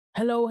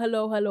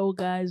Hello,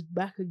 guys.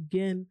 Back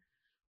again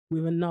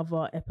with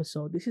another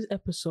episode. This is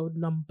episode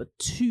number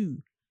two.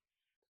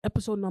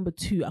 Episode number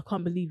two. I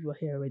can't believe you're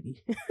here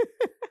already.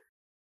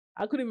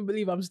 I couldn't even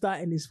believe I'm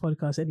starting this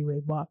podcast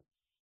anyway, but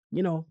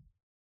you know,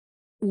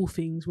 all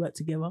things work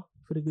together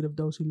for the good of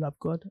those who love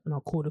God and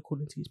are called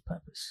according to his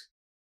purpose.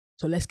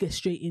 So let's get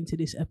straight into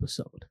this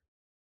episode.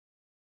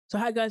 So,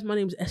 hi, guys. My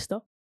name is Esther.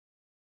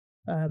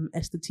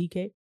 Esther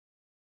TK.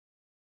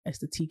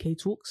 Esther TK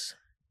Talks,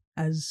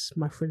 as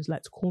my friends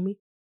like to call me.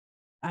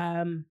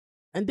 And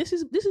this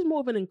is more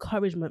of an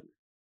encouragement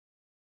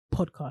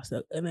podcast,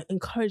 an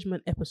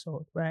encouragement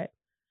episode, right?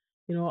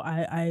 You know,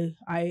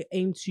 I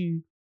aim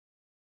to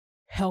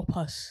help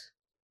us,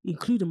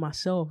 including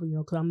myself, you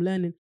know, because I'm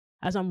learning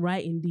as I'm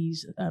writing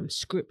these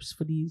scripts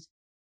for these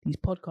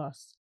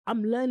podcasts.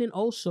 I'm learning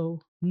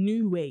also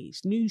new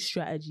ways, new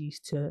strategies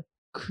to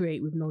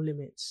create with no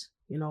limits.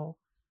 You know,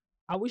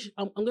 I'm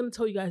going to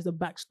tell you guys the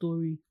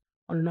backstory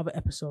on another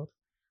episode,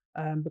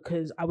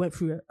 because I went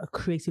through a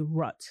creative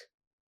rut,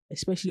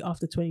 especially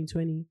after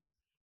 2020,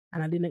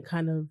 and I didn't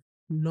kind of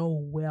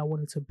know where I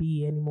wanted to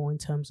be anymore in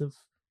terms of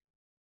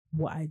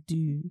what I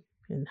do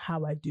and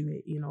how I do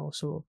it, you know.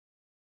 So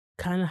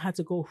kind of had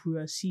to go through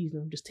a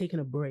season of just taking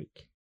a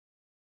break.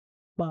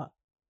 But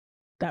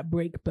that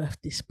break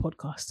birthed this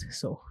podcast.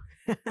 So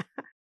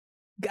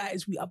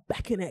guys, we are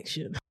back in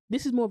action.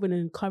 This is more of an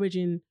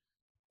encouraging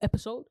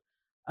episode.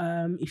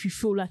 If you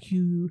feel like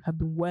you have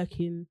been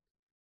working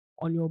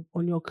on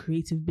your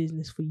creative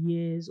business for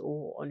years,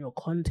 or on your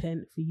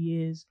content for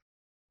years,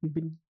 you've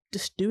been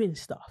just doing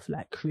stuff,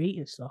 like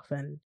creating stuff,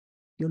 and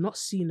you're not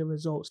seeing the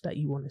results that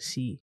you want to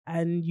see,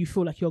 and you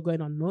feel like you're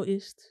going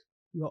unnoticed,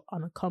 you're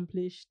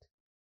unaccomplished,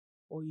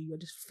 or you're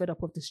just fed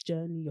up of this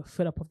journey, you're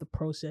fed up of the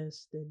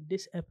process, then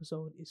this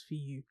episode is for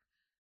you.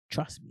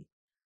 Trust me.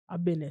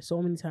 I've been there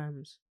so many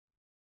times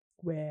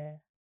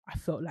where I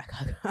felt like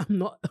I'm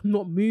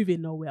not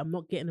moving nowhere, I'm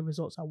not getting the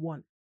results I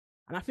want.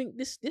 And I think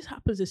this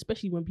happens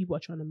especially when people are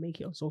trying to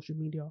make it on social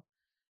media,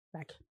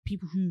 like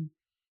people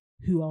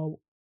who are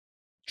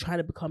trying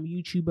to become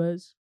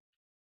YouTubers,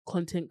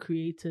 content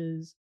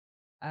creators,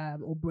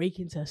 or break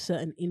into a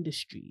certain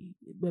industry,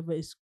 whether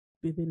it's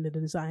within the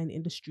design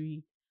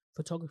industry,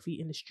 photography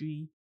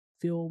industry,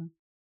 film,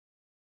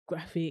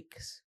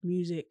 graphics,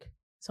 music.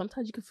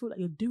 Sometimes you can feel like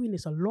you're doing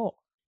this a lot.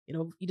 You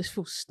know, you just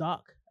feel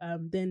stuck.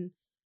 Then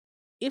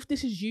if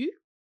this is you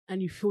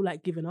and you feel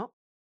like giving up,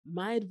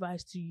 my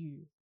advice to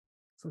you,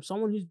 from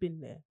someone who's been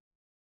there,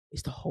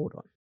 is to hold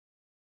on.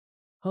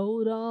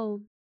 Hold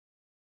on.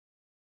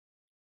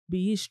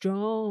 Be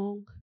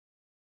strong.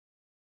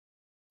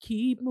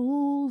 Keep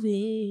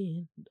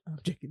moving. I'm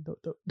joking.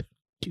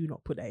 Do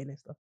not put that in there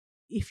stuff.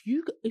 If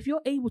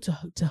you're able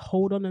to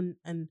hold on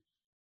and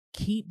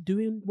keep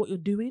doing what you're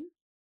doing,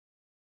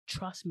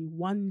 trust me,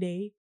 one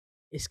day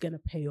it's gonna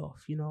pay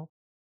off. You know,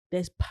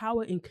 there's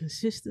power in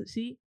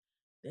consistency.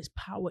 There's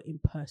power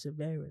in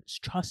perseverance.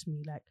 Trust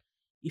me. Like,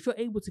 if you're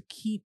able to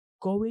keep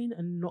going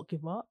and not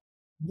give up,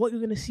 what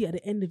you're gonna see at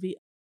the end of it,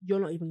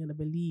 you're not even gonna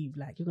believe.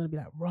 Like, you're gonna be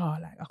like, rah,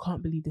 like, I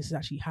can't believe this has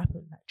actually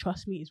happened. Like,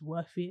 trust me, it's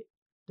worth it.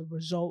 The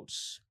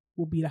results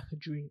will be like a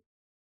dream.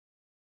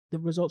 The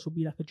results will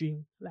be like a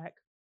dream. Like,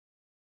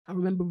 I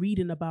remember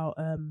reading about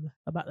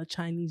the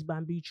Chinese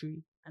bamboo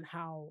tree, and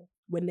how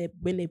when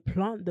they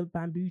plant the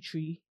bamboo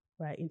tree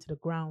right into the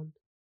ground,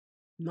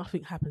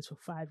 nothing happens for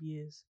 5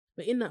 years.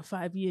 But in that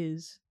 5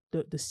 years,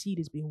 the seed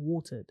is being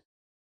watered.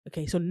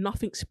 Okay, so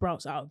nothing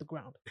sprouts out of the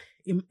ground.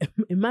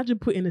 Imagine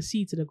putting a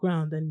seed to the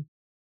ground, and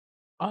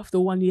after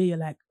 1 year, you're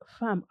like,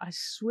 fam, I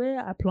swear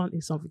I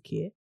planted something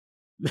here.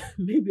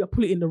 Maybe I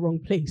put it in the wrong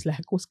place.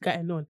 Like, what's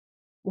going on?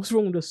 What's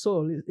wrong with the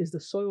soil? Is the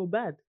soil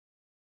bad?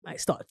 Like,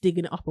 start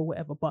digging it up or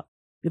whatever. But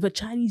with a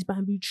Chinese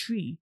bamboo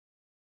tree,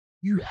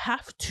 you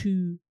have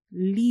to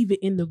leave it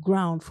in the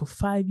ground for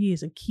 5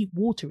 years and keep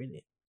watering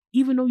it,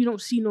 even though you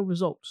don't see no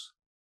results,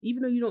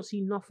 even though you don't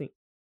see nothing.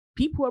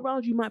 People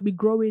around you might be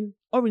growing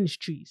orange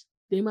trees.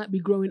 They might be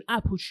growing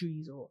apple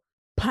trees or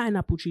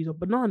pineapple trees or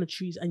banana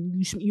trees, and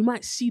you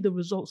might see the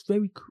results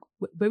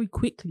very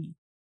quickly.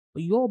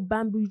 But your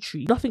bamboo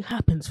tree, nothing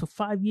happens for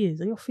 5 years,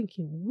 and you're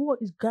thinking, what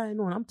is going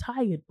on? I'm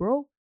tired,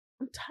 bro.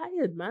 I'm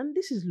tired, man.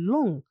 This is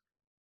long.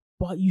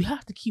 But you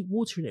have to keep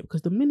watering it,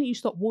 because the minute you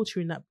stop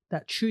watering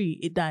that tree,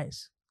 it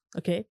dies.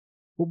 Okay?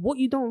 But what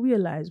you don't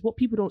realize, what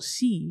people don't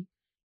see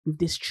with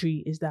this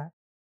tree, is that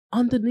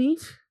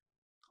underneath,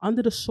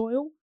 under the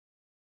soil,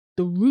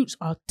 the roots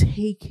are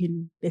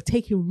taking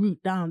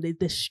root down.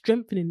 They're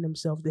strengthening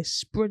themselves. They're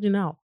spreading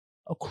out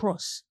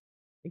across.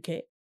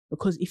 Okay?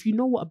 Because if you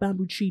know what a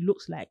bamboo tree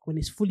looks like when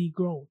it's fully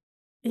grown,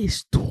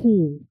 it's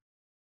tall,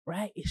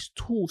 right? It's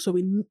tall. So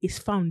its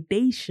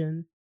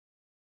foundation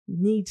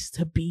needs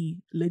to be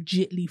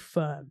legitly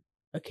firm.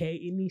 Okay?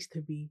 It needs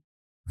to be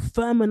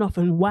firm enough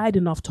and wide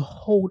enough to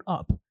hold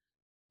up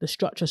the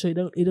structure, so it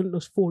don't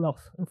just fall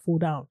off and fall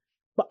down.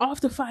 But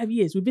after 5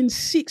 years, within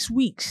 6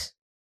 weeks,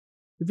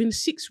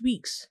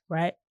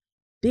 right,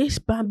 this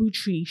bamboo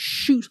tree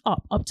shoots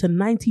up to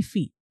 90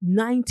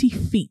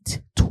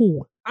 feet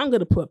tall. I'm going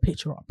to put a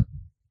picture up.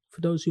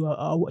 for those who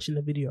are watching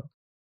the video.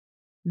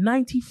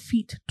 90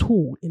 feet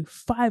tall in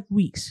 5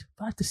 weeks,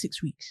 5 to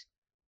 6 weeks,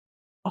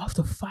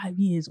 after 5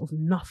 years of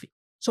nothing.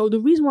 So the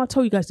reason why I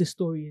tell you guys this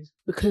story is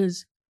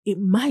because it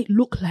might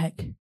look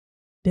like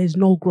there's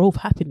no growth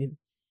happening.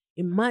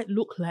 It might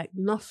look like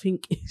nothing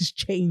is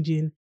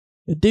changing.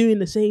 You're doing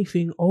the same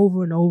thing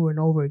over and over and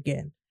over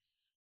again.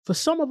 For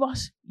some of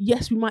us,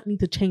 yes, we might need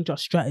to change our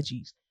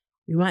strategies.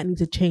 We might need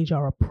to change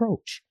our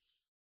approach.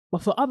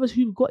 But for others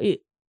who've got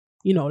it,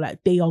 like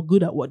they are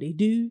good at what they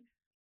do,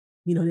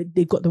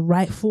 they've got the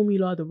right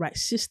formula, the right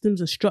systems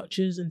and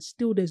structures, and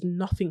still there's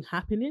nothing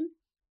happening.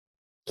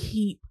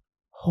 Keep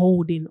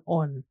holding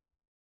on.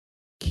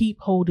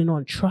 Keep holding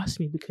on. Trust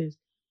me, because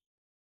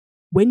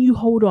when you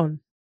hold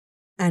on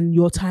and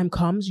your time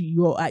comes,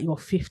 you're at your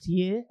 5th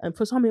year, and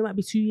for some it might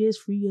be 2 years,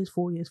 3 years,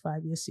 4 years,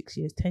 5 years, 6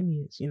 years, 10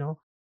 years,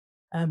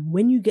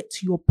 when you get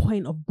to your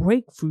point of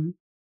breakthrough,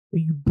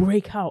 where you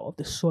break out of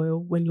the soil,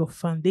 when your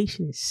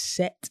foundation is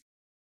set,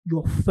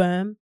 you're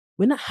firm,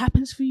 when that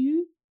happens for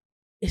you,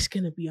 it's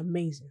going to be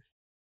amazing.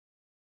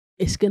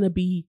 It's going to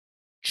be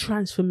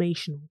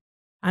transformational.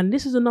 And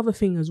this is another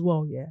thing as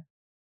well,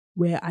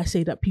 where I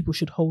say that people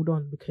should hold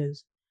on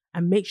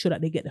and make sure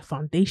that they get the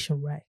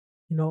foundation right,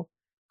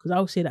 because I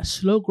would say that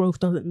slow growth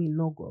doesn't mean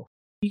no growth.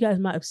 You guys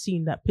might have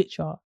seen that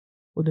picture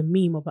or the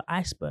meme of an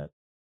iceberg,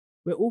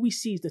 where all we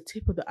see is the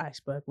tip of the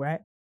iceberg,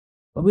 right?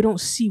 But we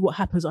don't see what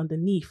happens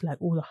underneath,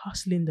 like all the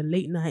hustling, the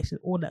late nights and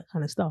all that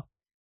kind of stuff.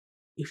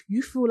 If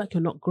you feel like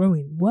you're not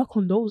growing, work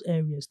on those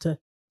areas to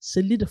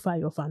solidify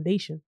your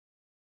foundation.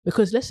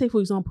 Because let's say, for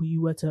example,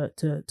 you were to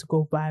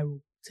go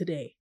viral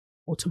today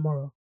or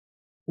tomorrow,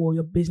 or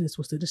your business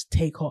was to just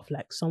take off,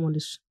 like someone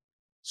just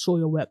saw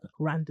your work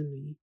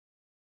randomly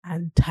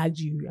and tagged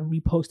you and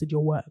reposted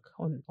your work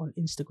on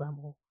Instagram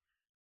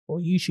or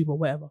YouTube or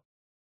whatever.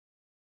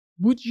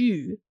 Would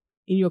you,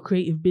 in your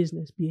creative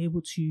business, be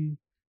able to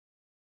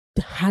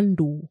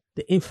handle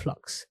the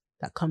influx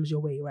that comes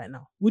your way right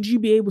now? Would you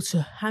be able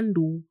to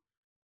handle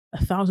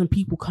 1,000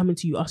 people coming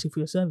to you asking for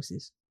your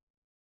services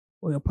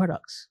or your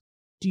products?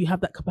 Do you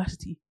have that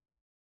capacity?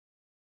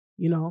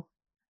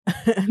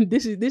 And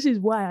this is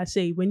why I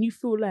say, when you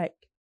feel like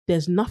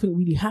there's nothing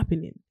really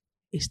happening,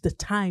 it's the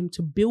time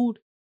to build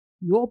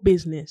your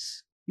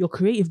business, your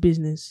creative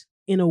business,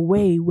 in a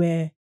way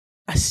where,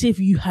 as if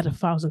you had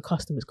 1,000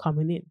 customers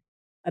coming in.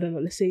 I don't know,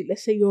 let's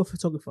say you're a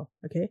photographer,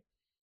 okay?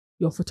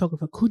 You're a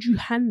photographer. Could you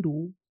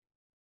handle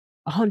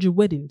 100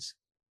 weddings?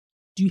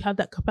 Do you have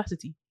that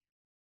capacity?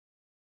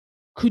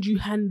 Could you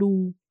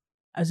handle,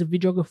 as a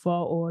videographer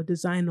or a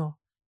designer,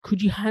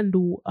 could you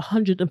handle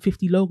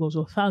 150 logos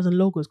or 1,000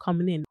 logos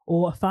coming in,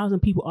 or 1,000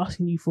 people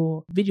asking you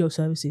for video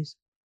services?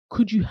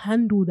 Could you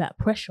handle that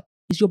pressure?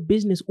 Is your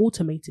business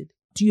automated?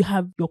 Do you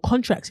have your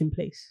contracts in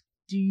place?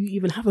 Do you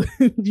even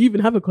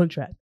have a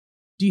contract?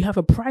 Do you have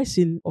a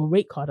pricing or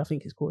rate card, I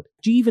think it's called?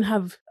 Do you even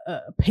have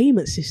a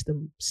payment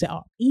system set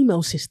up,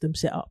 email system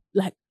set up?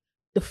 Like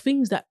the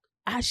things that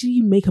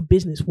actually make a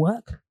business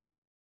work.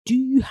 Do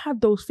you have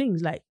those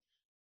things like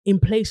in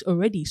place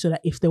already, so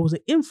that if there was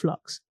an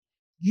influx,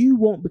 you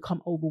won't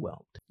become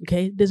overwhelmed?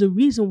 Okay. There's a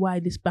reason why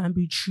this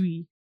bamboo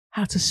tree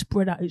had to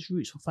spread out its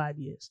roots for 5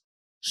 years,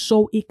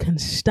 so it can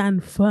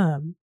stand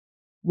firm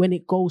when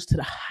it goes to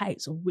the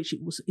heights of which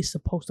it's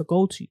supposed to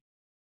go to.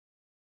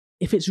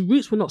 If its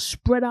roots were not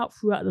spread out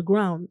throughout the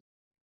ground,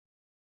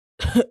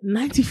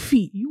 90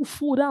 feet, you'll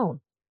fall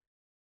down.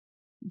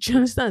 Do you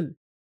understand?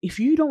 If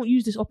you don't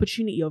use this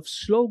opportunity of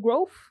slow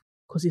growth,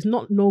 because it's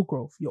not no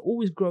growth, you're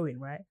always growing,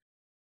 right?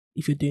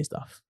 If you're doing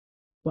stuff.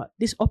 But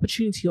this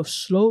opportunity of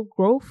slow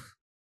growth,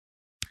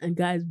 and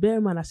guys, bear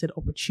in mind I said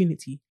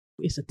opportunity,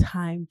 it's a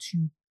time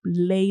to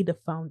lay the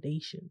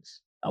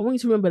foundations. I want you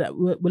to remember that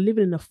we're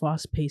living in a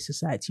fast-paced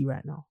society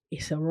right now.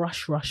 It's a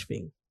rush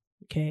thing,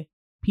 okay?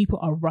 People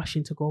are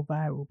rushing to go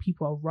viral.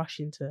 People are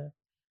rushing to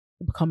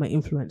become an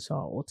influencer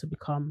or to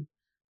become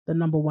the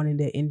number one in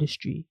their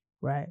industry,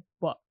 right?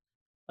 But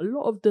a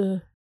lot of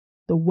the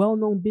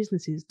well-known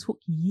businesses took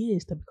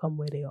years to become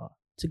where they are,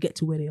 to get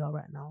to where they are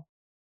right now.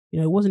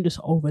 It wasn't just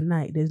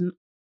overnight. It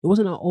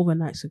wasn't an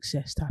overnight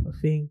success type of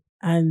thing.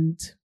 And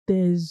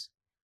there's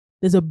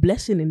a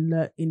blessing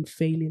in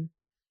failing.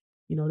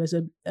 There's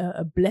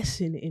a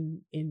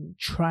blessing in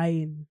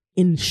trying,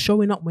 in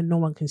showing up when no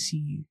one can see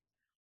you,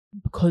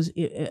 because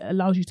it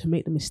allows you to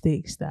make the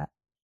mistakes that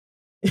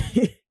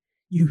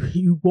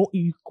you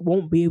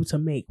won't be able to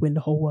make when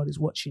the whole world is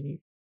watching you.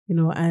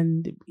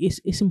 And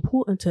it's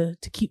important to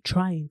keep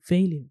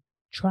failing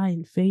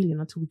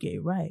until we get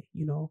it right.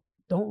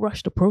 Don't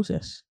rush the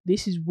process.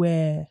 This is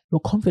where your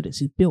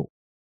confidence is built.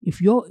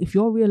 If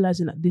you're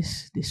realizing that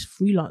this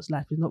freelance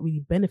life is not really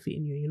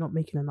benefiting you, and you're not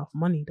making enough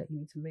money that you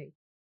need to make.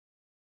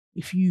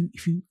 If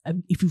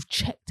you've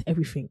checked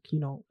everything,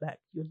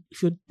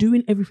 if you're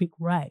doing everything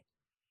right,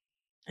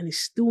 and it's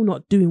still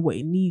not doing what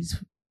it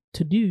needs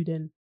to do,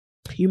 then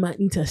you might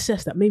need to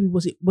assess that maybe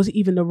was it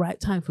even the right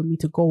time for me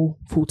to go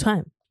full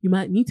time. You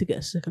might need to get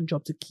a second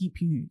job to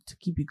keep you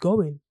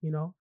going.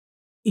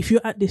 If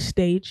you're at this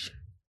stage,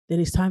 then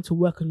it's time to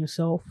work on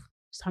yourself.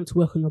 It's time to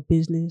work on your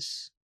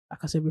business. like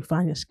I said,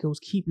 refine your skills,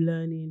 keep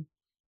learning,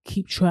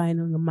 keep trying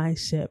on your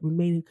mindset,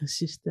 remaining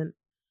consistent.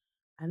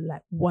 And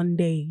like one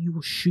day you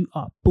will shoot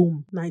up,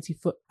 boom, 90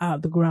 foot out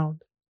of the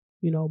ground,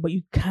 but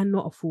you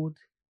cannot afford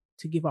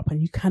to give up,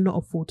 and you cannot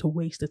afford to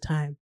waste the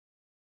time.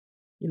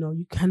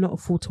 You cannot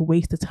afford to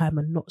waste the time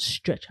and not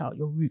stretch out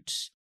your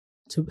roots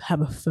to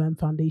have a firm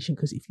foundation,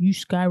 because if you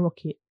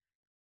skyrocket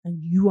and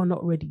you are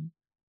not ready,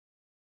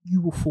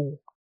 you will fall.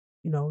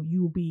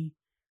 You will be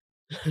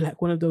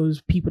like one of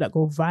those people that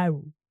go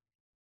viral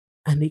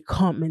and they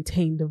can't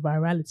maintain the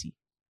virality.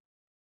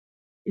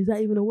 Is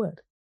that even a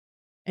word?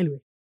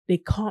 Anyway, they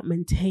can't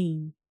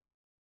maintain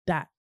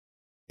that.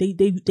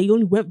 They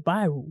only went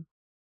viral,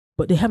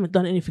 but they haven't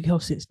done anything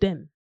else since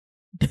then.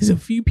 There's a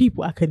few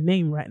people I can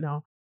name right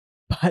now,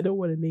 but I don't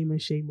want to name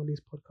and shame on this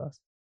podcast.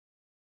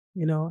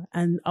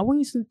 And I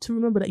want you to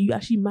remember that you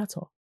actually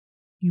matter.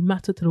 You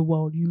matter to the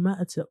world. You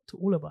matter to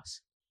all of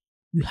us.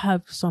 You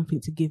have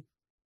something to give.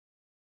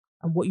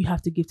 And what you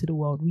have to give to the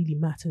world really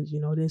matters.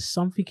 There's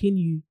something in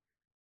you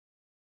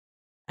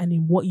and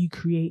in what you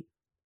create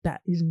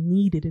that is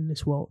needed in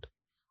this world.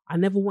 I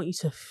never want you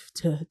to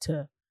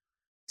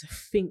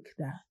think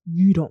that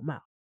you don't matter,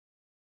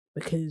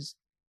 because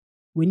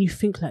when you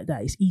think like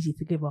that, it's easy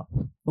to give up.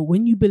 But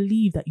when you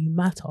believe that you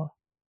matter,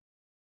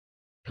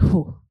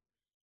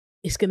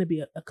 it's going to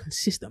be a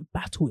consistent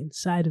battle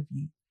inside of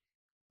you,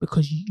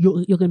 because you're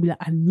going to be like,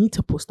 I need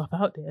to put stuff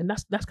out there. And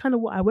that's kind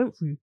of what I went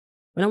through.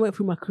 When I went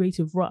through my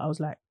creative rut, I was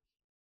like,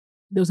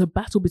 there was a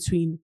battle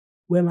between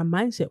where my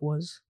mindset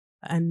was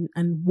and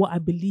what I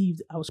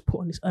believed I was put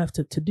on this earth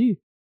to do.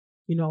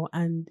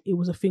 And it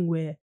was a thing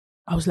where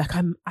I was like,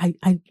 I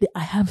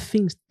have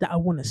things that I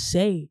want to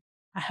say.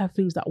 I have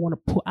things that I want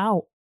to put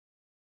out,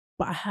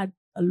 but I had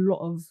a lot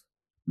of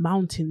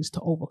mountains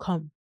to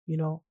overcome,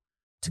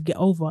 to get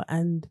over.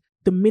 And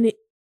the minute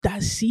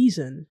that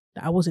season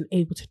that I wasn't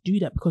able to do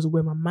that because of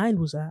where my mind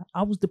was at,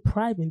 I was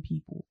depriving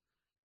people,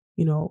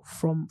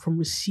 from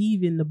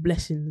receiving the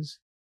blessings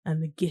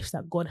and the gifts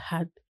that God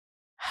had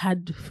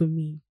for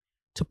me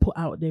to put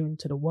out there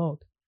into the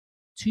world.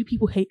 2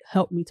 people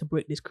helped me to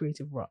break this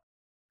creative rut,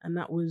 and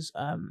that was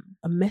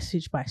a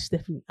message by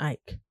Stephanie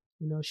Ike.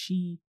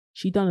 She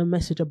done a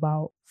message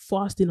about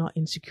fasting our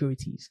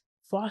insecurities,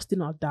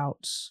 fasting our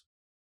doubts,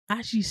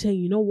 actually saying,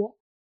 you know what,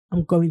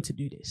 I'm going to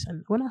do this.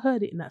 And when I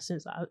heard it in that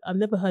sense, I've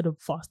never heard of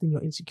fasting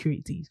your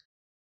insecurities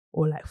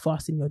or like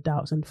fasting your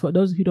doubts. And for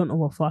those who don't know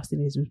what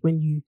fasting is when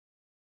you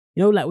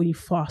like when you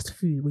fast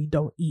food, where you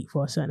don't eat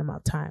for a certain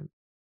amount of time,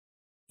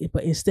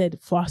 but instead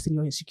fasting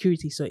your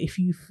insecurities. So if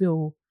you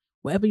feel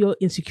whatever you're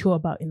insecure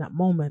about in that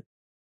moment,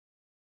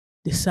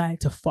 decide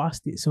to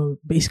fast it. So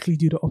basically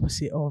do the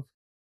opposite of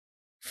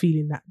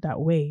feeling that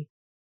way.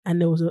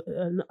 And there was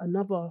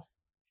another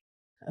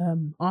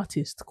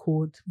artist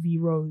called V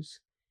Rose.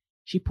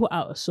 She put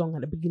out a song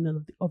at the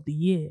beginning of the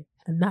year,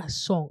 and that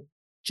song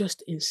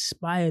just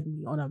inspired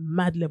me on a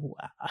mad level.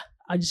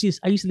 I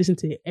used to listen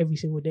to it every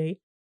single day,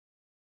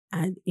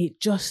 and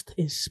it just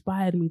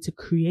inspired me to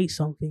create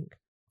something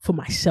for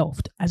myself,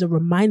 as a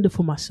reminder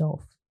for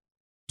myself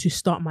to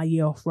start my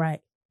year off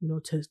right,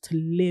 to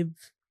live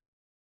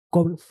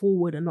going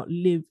forward and not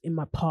live in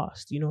my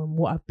past, and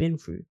what I've been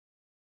through.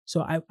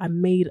 So I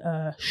made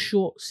a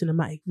short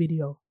cinematic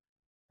video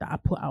that I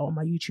put out on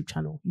my YouTube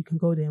channel. You can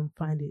go there and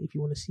find it if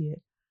you want to see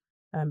it.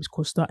 It's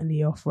called Starting the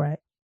Year Off Right.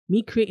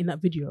 Me creating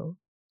that video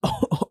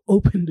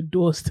opened the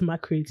doors to my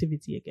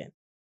creativity again,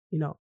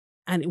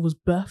 and it was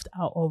birthed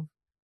out of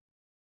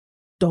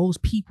those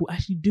people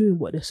actually doing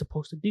what they're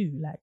supposed to do.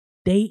 Like,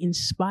 they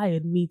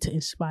inspired me to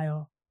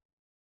inspire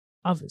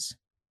others,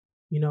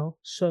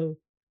 So,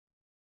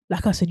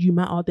 like I said, you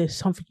matter. There's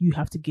something you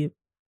have to give.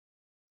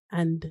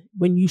 And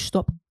when you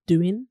stop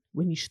building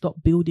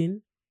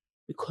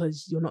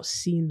because you're not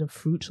seeing the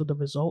fruits or the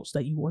results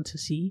that you want to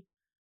see,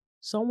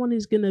 someone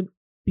is going to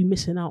be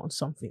missing out on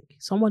something.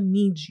 Someone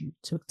needs you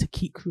to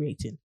keep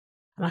creating.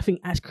 And I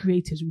think as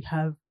creators, we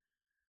have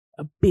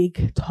a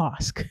big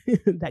task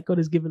that God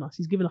has given us.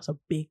 He's given us a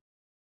big,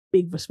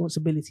 big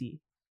responsibility,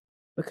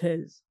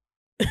 because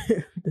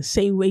the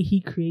same way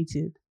he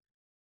created,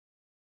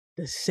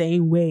 the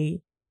same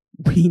way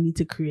we need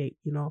to create,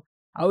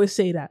 I always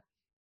say that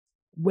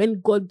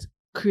when God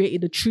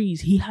created the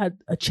trees, he had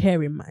a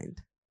chair in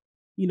mind.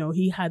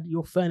 He had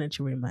your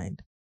furniture in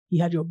mind. He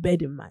had your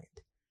bed in mind,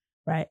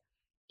 right?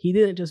 He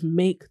didn't just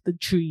make the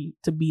tree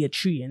to be a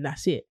tree and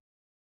that's it.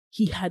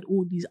 He had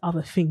all these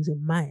other things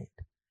in mind.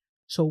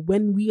 So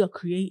when we are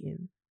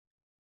creating,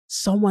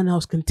 someone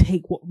else can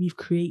take what we've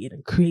created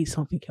and create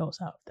something else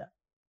out of that.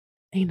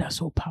 Ain't that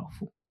so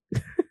powerful?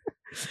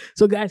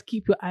 So guys,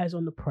 keep your eyes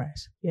on the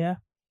prize, yeah?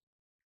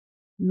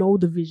 Know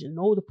the vision,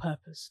 know the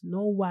purpose,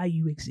 know why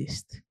you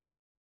exist.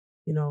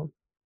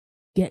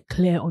 Get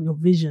clear on your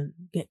vision,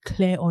 get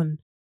clear on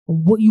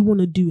what you want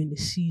to do in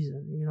this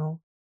season,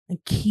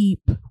 and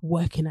keep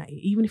working at it.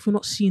 Even if you're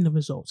not seeing the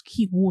results,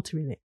 keep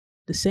watering it.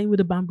 The same with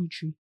the bamboo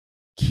tree.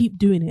 Keep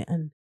doing it.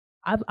 And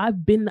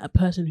I've been that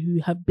person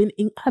who have been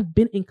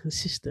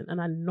inconsistent,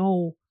 and I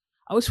know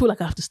I always feel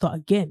like I have to start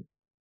again.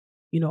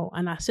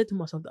 And I said to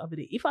myself the other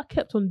day, if I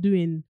kept on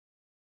doing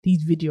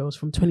these videos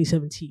from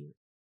 2017,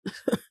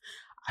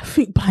 I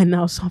think by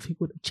now something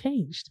would have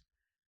changed,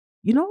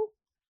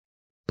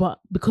 but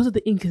because of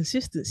the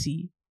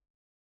inconsistency,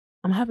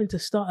 I'm having to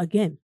start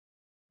again.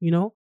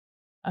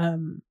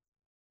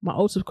 My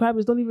old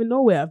subscribers don't even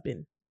know where I've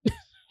been.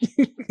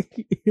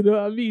 You know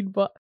what I mean?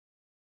 But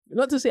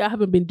not to say I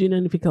haven't been doing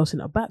anything else in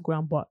the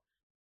background, but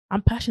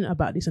I'm passionate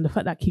about this, and the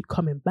fact that I keep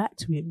coming back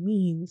to it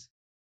means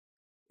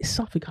it's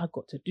something I've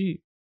got to do.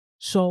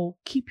 So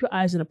keep your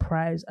eyes on the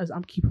prize as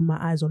I'm keeping my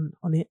eyes on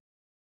it,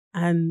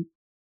 and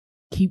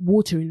keep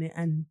watering it.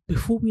 And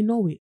before we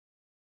know it,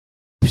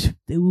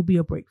 there will be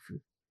a breakthrough.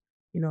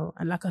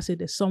 And like I said,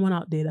 there's someone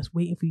out there that's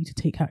waiting for you to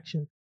take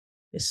action.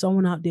 There's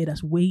someone out there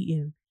that's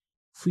waiting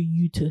for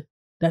you to,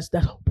 that's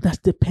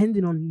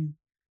depending on you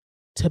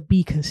to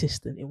be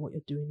consistent in what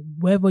you're doing,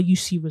 whether you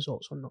see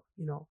results or not,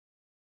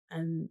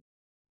 and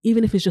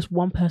even if it's just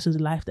one person's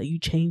life that you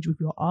change with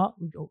your art,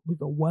 with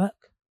your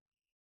work,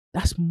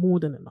 that's more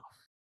than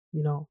enough,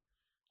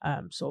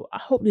 so I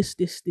hope this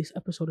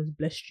episode has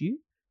blessed you.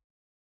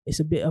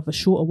 It's a bit of a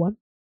shorter one,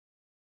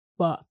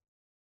 but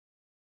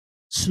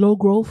slow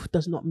growth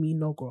does not mean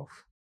no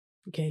growth.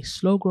 Okay,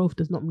 slow growth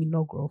does not mean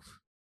no growth.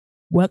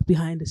 Work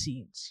behind the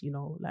scenes,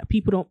 like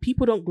people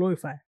don't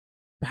glorify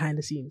behind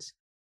the scenes.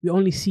 We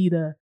only see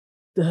the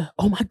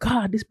oh my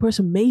God, this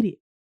person made it.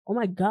 Oh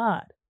my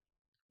God.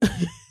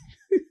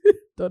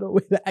 Don't know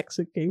where the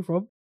accent came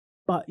from.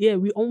 But yeah,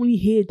 we only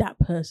hear that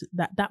person,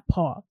 that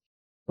part.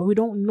 But we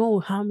don't know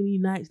how many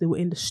nights they were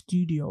in the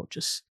studio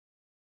just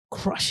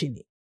crushing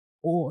it.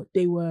 Or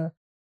they were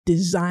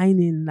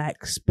designing,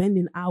 like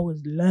spending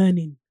hours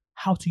learning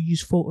how to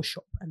use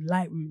Photoshop and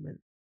Lightroom and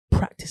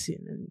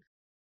practicing, and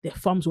their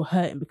thumbs were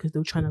hurting because they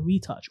were trying to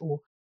retouch.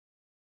 Or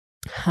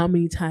how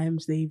many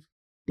times they've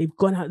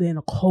gone out there in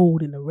the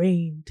cold, in the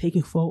rain,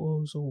 taking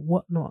photos or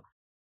whatnot,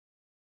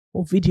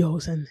 or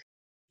videos. And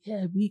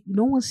yeah,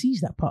 no one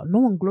sees that part. No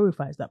one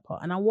glorifies that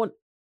part. And I want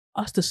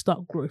us to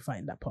start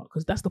glorifying that part,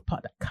 because that's the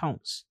part that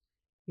counts,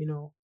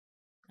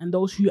 And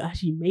those who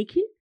actually make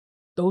it,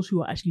 those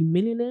who are actually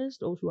millionaires,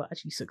 those who are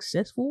actually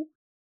successful,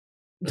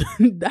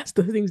 that's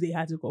the things they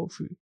had to go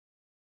through,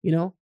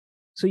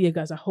 So yeah,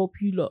 guys, I hope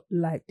you lot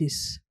like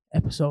this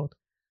episode.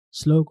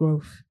 Slow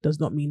growth does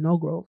not mean no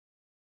growth.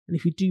 And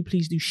if you do,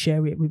 please do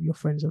share it with your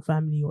friends and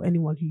family, or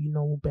anyone who you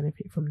know will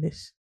benefit from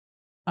this.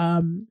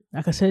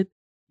 Like I said,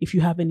 if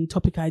you have any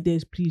topic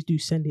ideas, please do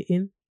send it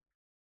in.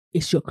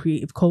 It's your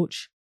creative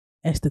coach,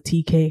 Esther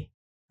TK,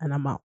 and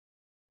I'm out.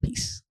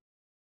 Peace.